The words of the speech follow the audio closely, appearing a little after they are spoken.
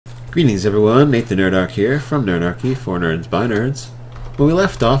Greetings everyone, Nathan Nerdark here from Nerdarchy for Nerds by Nerds. When we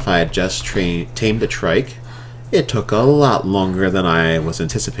left off, I had just tamed a trike. It took a lot longer than I was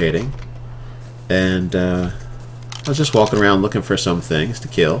anticipating. And I was just walking around looking for some things to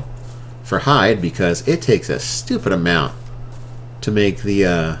kill. For hide, because it takes a stupid amount to make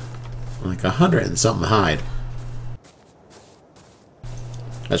the, like 100 and something hide.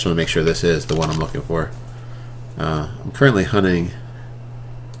 I just want to make sure this is the one I'm looking for. I'm currently hunting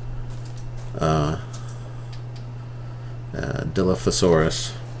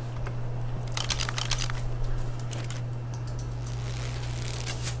Dilophosaurus.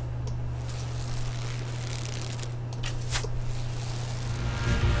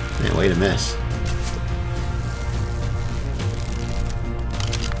 Man, way to miss.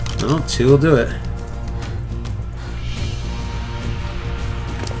 Oh, two will do it.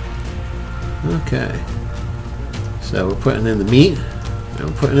 Okay. So we're putting in the meat and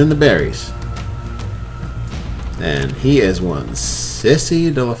we're putting in the berries. And he is one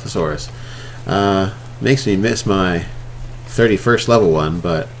sissy Dilophosaurus. Makes me miss my 31st level one,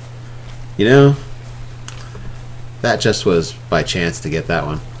 but you know, that just was by chance to get that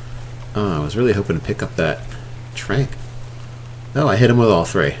one. Oh, I was really hoping to pick up that trank. No, I hit him with all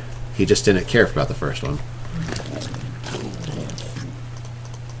three. He just didn't care about the first one.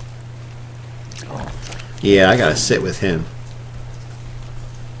 Yeah, I gotta sit with him.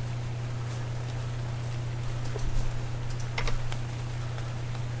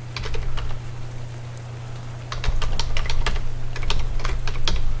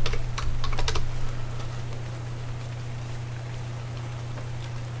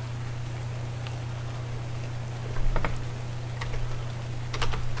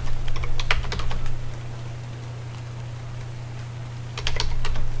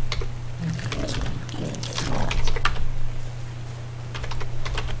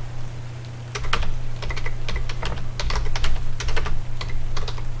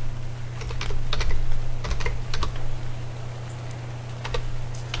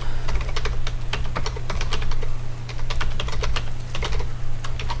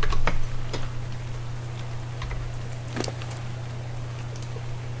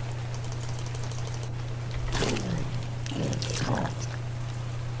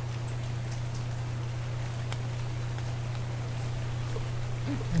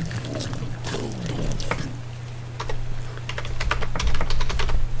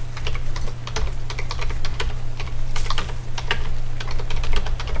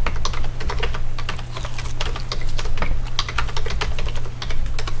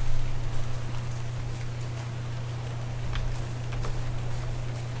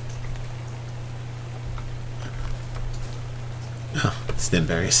 Oh, stem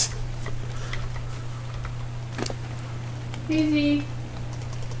berries. Easy.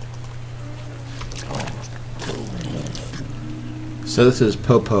 So this is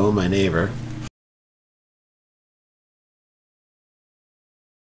Popo, my neighbor.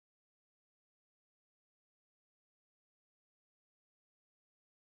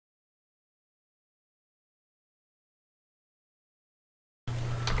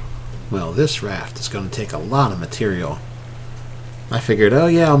 Well, this raft is going to take a lot of material. I figured, oh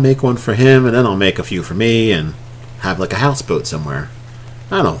yeah, I'll make one for him, and then I'll make a few for me, and have like a houseboat somewhere.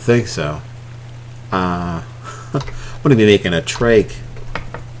 I don't think so. I'm going to be making a trike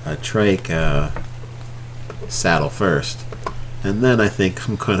saddle first, and then I think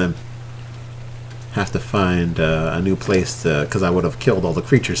I'm going to have to find a new place to, because I would have killed all the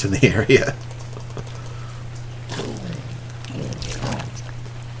creatures in the area.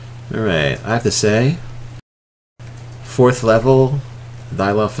 Alright, I have to say, 4th level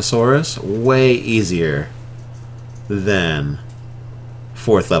Dilophosaurus, way easier than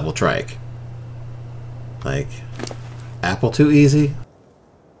 4th level trike. Like, apple too easy?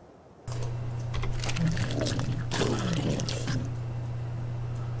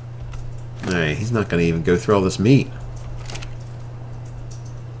 Alright, he's not going to even go through all this meat.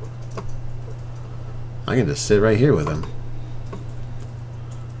 I can just sit right here with him.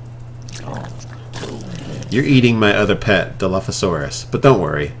 You're eating my other pet, Dilophosaurus, but don't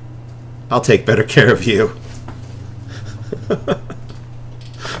worry. I'll take better care of you.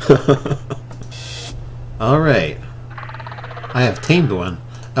 Alright. I have tamed one.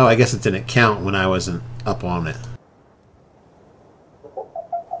 Oh, I guess it didn't count when I wasn't up on it.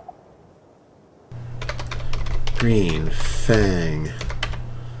 Green Fang.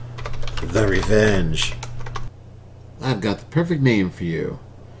 The Revenge. I've got the perfect name for you.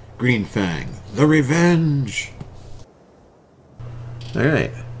 Green Fang, the Revenge!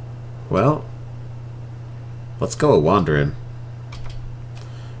 Alright. Well, let's go a wandering.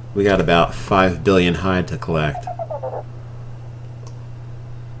 We got about 5 billion hide to collect.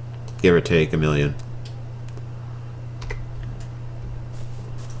 Give or take a million.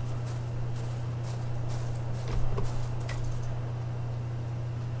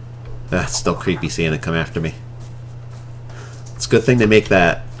 That's still creepy seeing it come after me. It's a good thing they make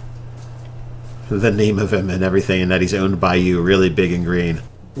that the name of him and everything, and that he's owned by you really big and green.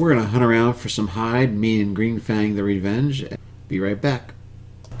 We're gonna hunt around for some hide, me and Green Fang the Revenge. Be right back.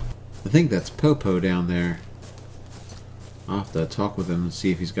 I think that's Popo down there. I'll have to talk with him and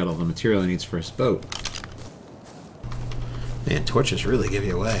see if he's got all the material he needs for his boat. Man, torches really give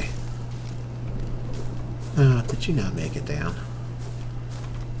you away. Oh, did you not make it down?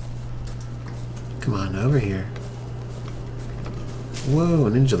 Come on, over here. Whoa,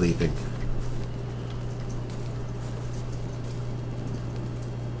 ninja leaping.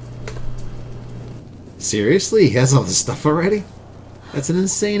 Seriously? He has all this stuff already? That's an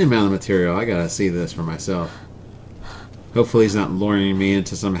insane amount of material. I gotta see this for myself. Hopefully he's not luring me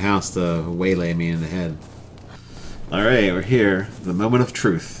into some house to waylay me in the head. Alright, we're here. The moment of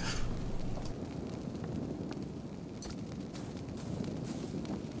truth.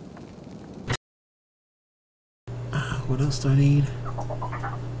 What else do I need?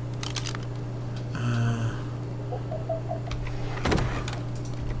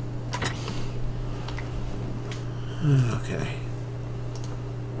 Okay.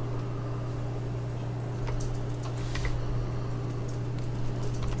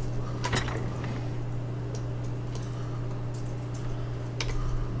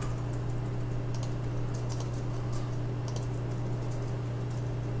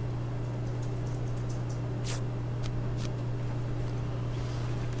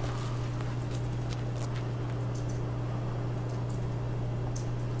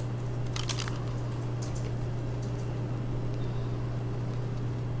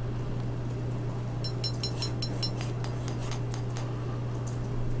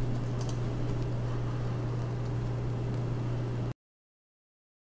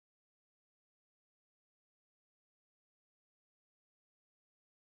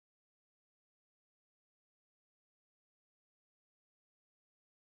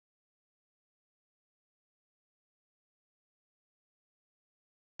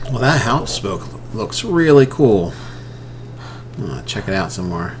 Well, that houseboat looks really cool. Check it out some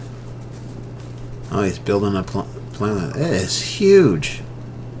more. Oh, he's building a planet. It is huge.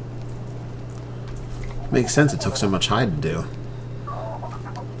 Makes sense it took so much hide to do.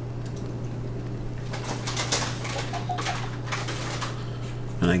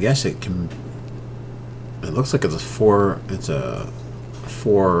 And I guess it can. It looks like it's a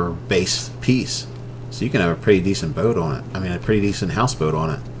four base piece, so you can have a pretty decent boat on it. I mean, a pretty decent houseboat on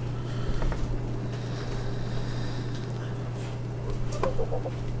it.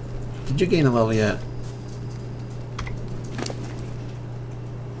 Did you gain a level yet?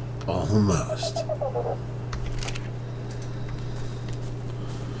 Almost.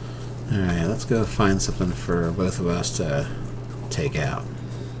 Alright, let's go find something for both of us to take out.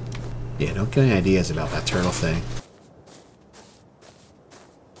 Yeah, don't get any ideas about that turtle thing.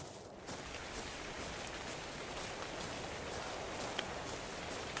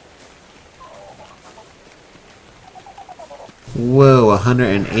 Whoa,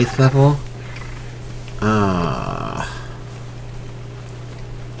 108th level?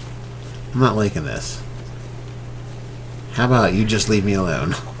 I'm not liking this. How about you just leave me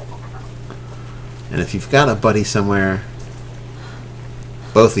alone? And if you've got a buddy somewhere,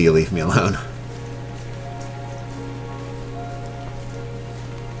 both of you leave me alone.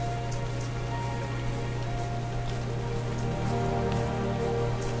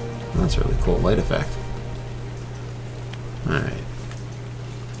 That's a really cool light effect. Alright.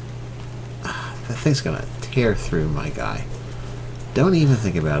 That thing's gonna tear through my guy. Don't even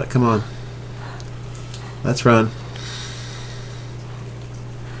think about it. Come on. Let's run.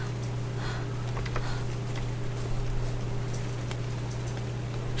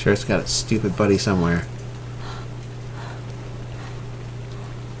 Sure, it's got its stupid buddy somewhere.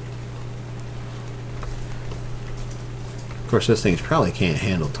 Of course, this thing probably can't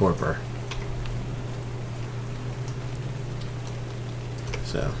handle torpor.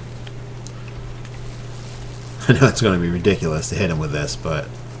 So, I know it's going to be ridiculous to hit him with this, but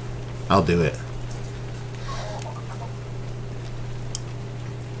I'll do it.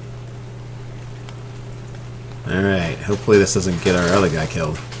 Alright, hopefully this doesn't get our other guy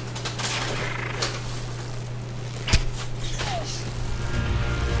killed.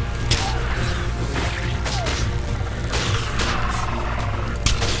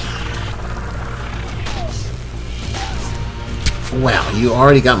 Wow, You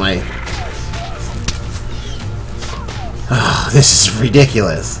already got my... Oh, this is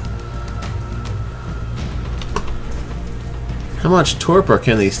ridiculous. How much torpor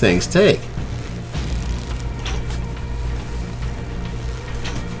can these things take?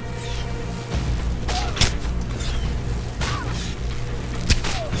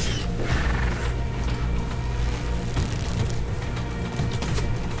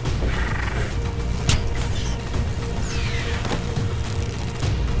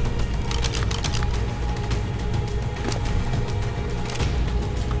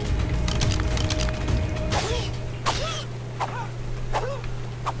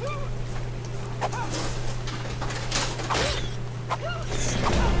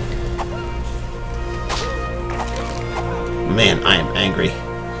 Man, I am angry.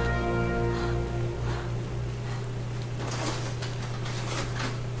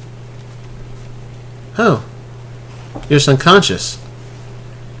 Oh. You're just unconscious.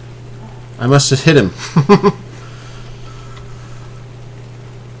 I must have hit him.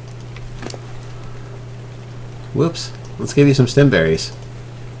 Whoops. Let's give you some stem berries.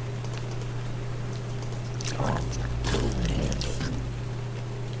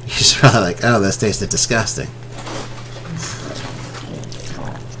 He's probably like, oh, this tasted disgusting.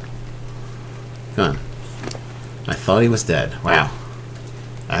 Come on. I thought he was dead. Wow.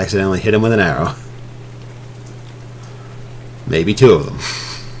 I accidentally hit him with an arrow. Maybe two of them.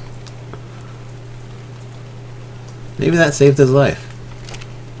 Maybe that saved his life.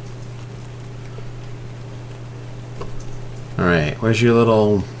 Alright, where's your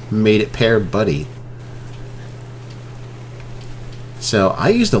little mate pair buddy? So, I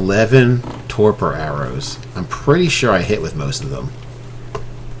used 11 torpor arrows. I'm pretty sure I hit with most of them.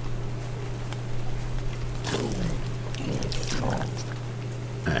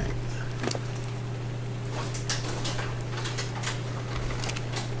 Alright.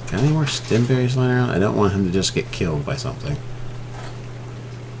 Got any more stem berries lying around? I don't want him to just get killed by something.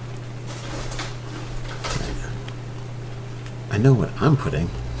 I know what I'm putting.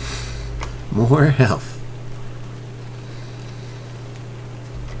 More health.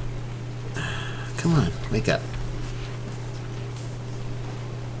 Come on, wake up.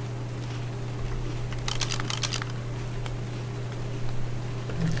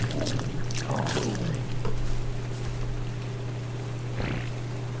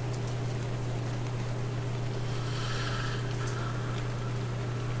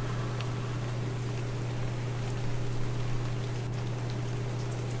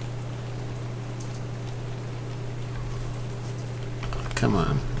 Come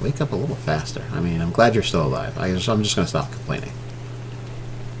on, wake up a little faster. I mean, I'm glad you're still alive. I'm just going to stop complaining.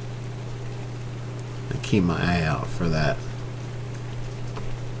 And keep my eye out for that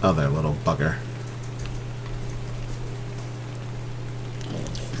other little bugger.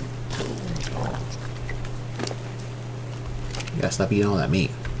 You gotta stop eating all that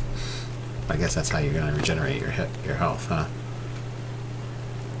meat. I guess that's how you're going to regenerate your health, huh?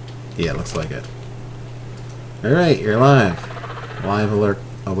 Yeah, it looks like it. Alright, you're alive. Live, alert,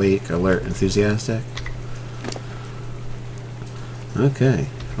 awake, alert, enthusiastic. Okay.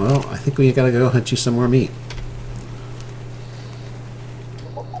 Well, I think we gotta go hunt you some more meat.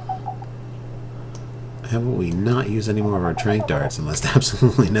 How about we not use any more of our trank darts unless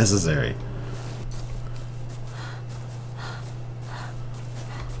absolutely necessary?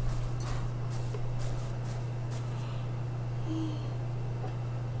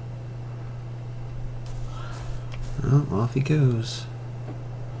 Oh, off he goes.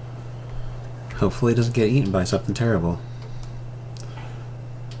 Hopefully he doesn't get eaten by something terrible.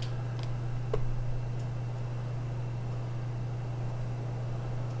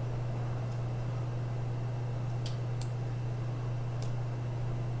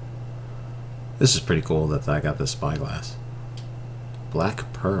 This is pretty cool that I got this spyglass.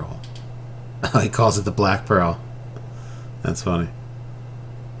 Black Pearl. Oh, he calls it the Black Pearl. That's funny.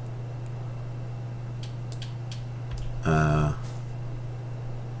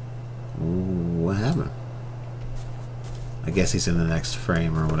 What happened? I guess he's in the next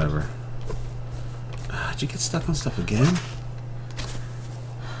frame or whatever. Did you get stuck on stuff again?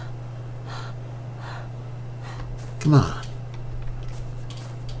 Come on.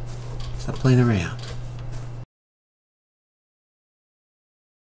 Stop playing around.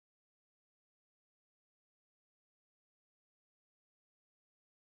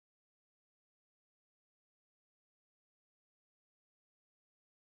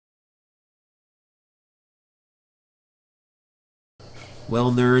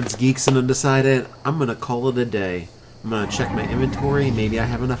 Well, nerds, geeks, and undecided, I'm going to call it a day. I'm going to check my inventory. Maybe I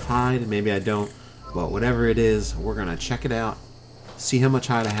have enough hide, maybe I don't. But whatever it is, we're going to check it out, see how much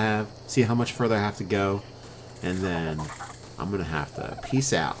hide I have, see how much further I have to go, and then I'm going to have to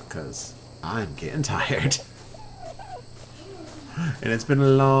peace out because I'm getting tired. And it's been a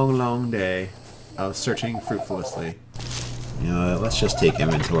long, long day of searching fruitfully. You know, let's just take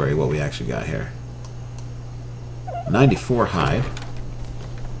inventory of what we actually got here. 94 hide.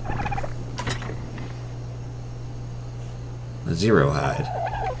 0 hide.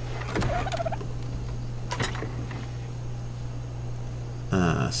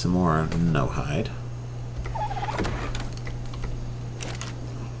 Some more no hide.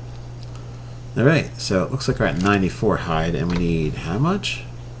 Alright, so it looks like we're at 94 hide and we need how much?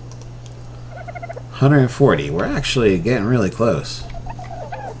 140. We're actually getting really close.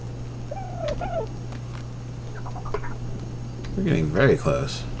 We're getting very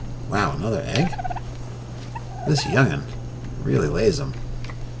close. Wow, another egg? This youngin' really lays them.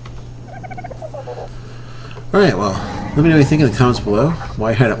 Alright, well, let me know what you think in the comments below.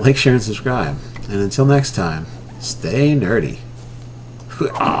 While you're at it, like, share, and subscribe. And until next time, stay nerdy.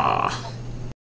 Ah.